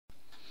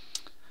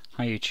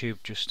Hi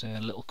YouTube, just a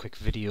little quick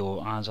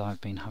video as I've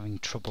been having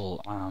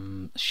trouble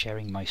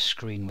sharing my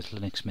screen with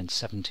Linux Mint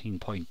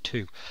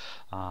 17.2.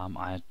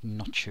 I'm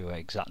not sure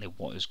exactly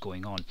what is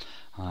going on,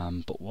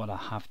 but what I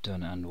have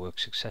done and worked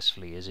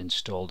successfully is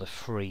installed a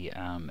free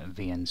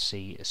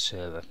VNC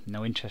server.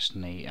 Now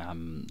interestingly,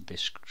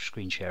 this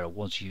screen sharer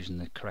was using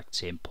the correct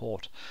same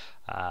port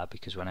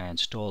because when I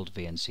installed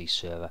VNC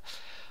server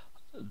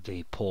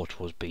the port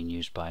was being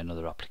used by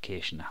another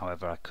application.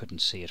 However, I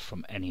couldn't see it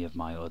from any of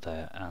my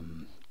other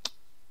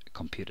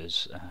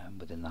computers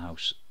within the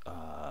house,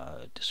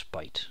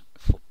 despite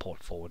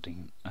port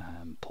forwarding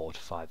port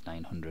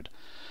 5900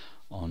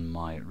 on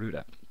my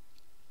router.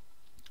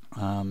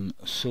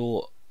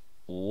 So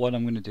what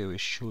I'm going to do is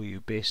show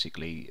you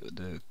basically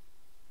the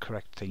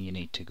correct thing you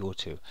need to go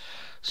to.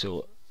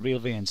 So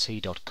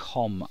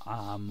realvnc.com,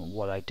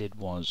 what I did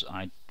was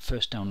I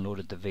first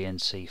downloaded the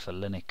VNC for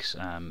Linux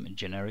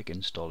generic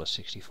installer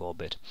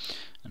 64-bit.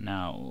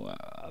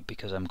 Now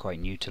because I'm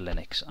quite new to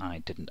Linux, I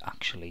didn't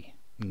actually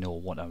know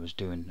what I was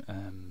doing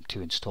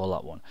to install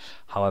that one.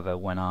 However,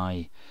 when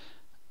I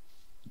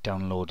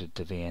downloaded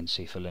the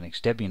VNC for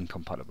Linux Debian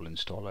compatible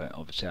installer,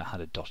 obviously I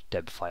had a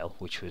 .deb file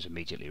which was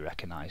immediately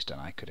recognized and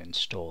I could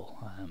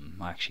install.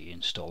 I actually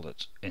installed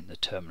it in the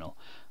terminal,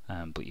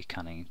 but you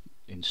can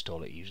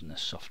install it using the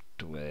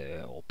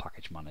software or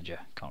package manager,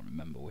 can't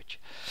remember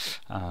which,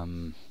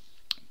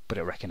 but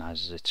it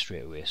recognizes it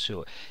straight away.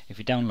 So if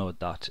you download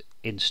that,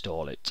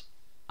 install it,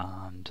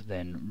 and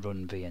then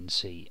run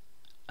VNC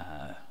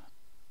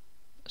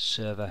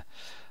server,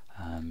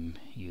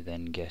 you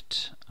then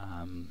get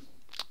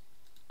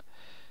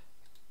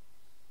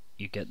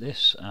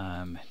this.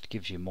 It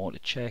gives you more to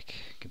check,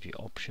 gives you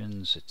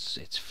options.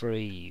 It's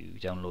free. You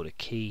download a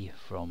key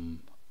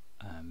from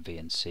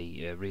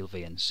VNC, real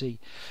VNC,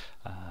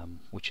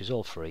 which is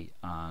all free,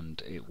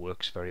 and it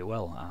works very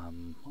well.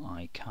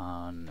 I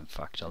can, in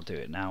fact, I'll do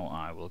it now.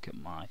 I will get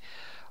my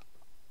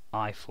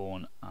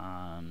iPhone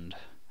and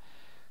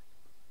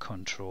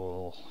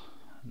control.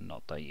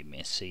 Not that you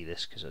may see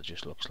this because it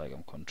just looks like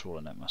I'm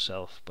controlling it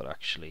myself, but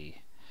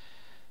actually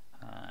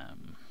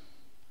I'm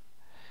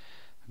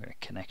going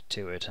to connect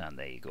to it, and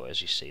there you go.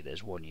 As you see,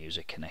 there's one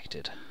user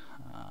connected,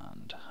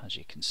 and as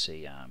you can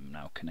see, I'm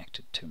now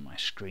connected to my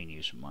screen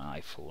using my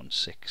iPhone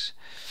 6,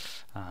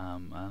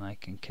 and I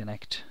can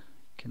connect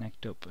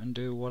up and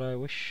do what I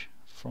wish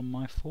from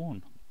my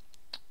phone.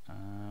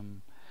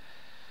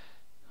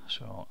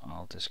 So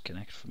I'll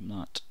disconnect from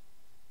that.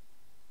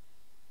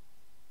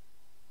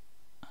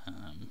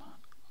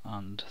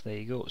 And there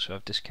you go. So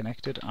I've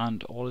disconnected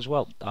and all is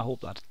well. I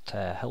hope that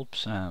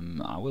helps.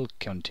 I will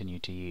continue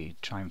to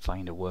try and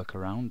find a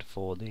workaround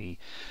for the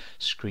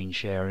screen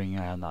sharing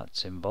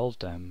that's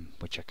involved,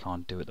 which I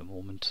can't do at the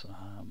moment,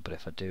 but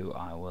if I do,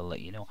 I will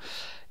let you know.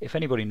 If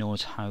anybody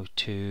knows how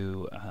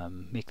to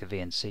make the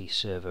VNC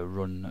server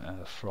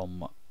run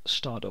from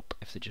startup,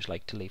 if they'd just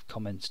like to leave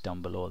comments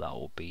down below, that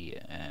would be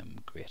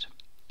great.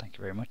 Thank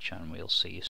you very much, and we'll see you soon.